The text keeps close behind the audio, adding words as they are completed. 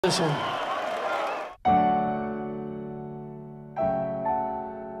Listen.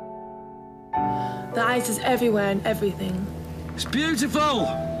 The ice is everywhere and everything. It's beautiful!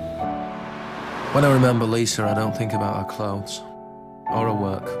 When I remember Lisa, I don't think about her clothes, or her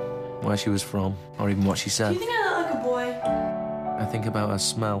work, where she was from, or even what she said. Do you think I look like a boy? I think about her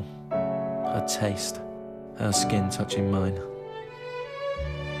smell, her taste, her skin touching mine.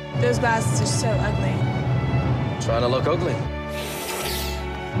 Those glasses are so ugly. Trying to look ugly.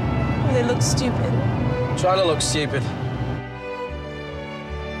 Oh, they look stupid. Trying to look stupid.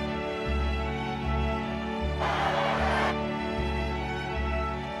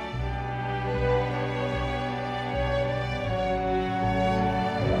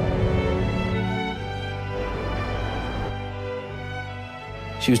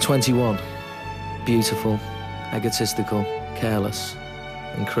 She was 21, beautiful, egotistical, careless,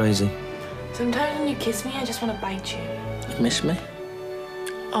 and crazy. Sometimes when you kiss me, I just want to bite you. You miss me?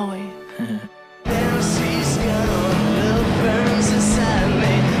 Always.